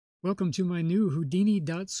Welcome to my new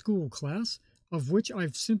Houdini.School class, of which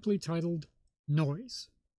I've simply titled Noise.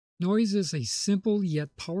 Noise is a simple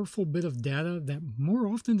yet powerful bit of data that more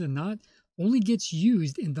often than not only gets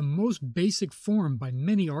used in the most basic form by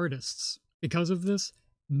many artists. Because of this,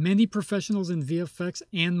 many professionals in VFX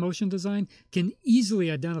and motion design can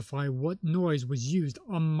easily identify what noise was used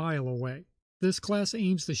a mile away. This class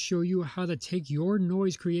aims to show you how to take your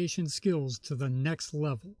noise creation skills to the next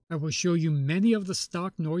level. I will show you many of the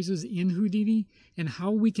stock noises in Houdini and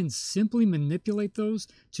how we can simply manipulate those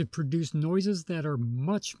to produce noises that are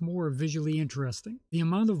much more visually interesting. The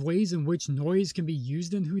amount of ways in which noise can be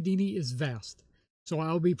used in Houdini is vast, so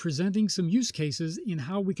I'll be presenting some use cases in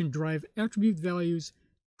how we can drive attribute values,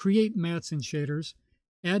 create mattes and shaders,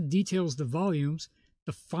 add details to volumes,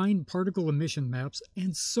 define particle emission maps,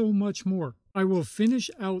 and so much more. I will finish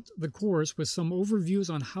out the course with some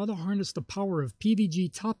overviews on how to harness the power of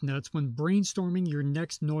PDG top nets when brainstorming your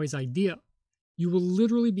next noise idea. You will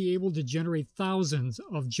literally be able to generate thousands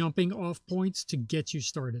of jumping off points to get you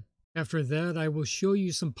started. After that, I will show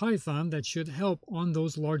you some Python that should help on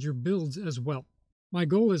those larger builds as well. My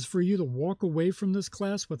goal is for you to walk away from this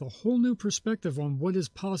class with a whole new perspective on what is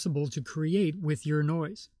possible to create with your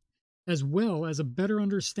noise, as well as a better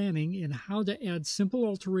understanding in how to add simple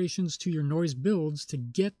alterations to your noise builds to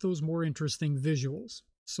get those more interesting visuals.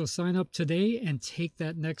 So sign up today and take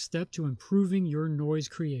that next step to improving your noise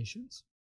creations.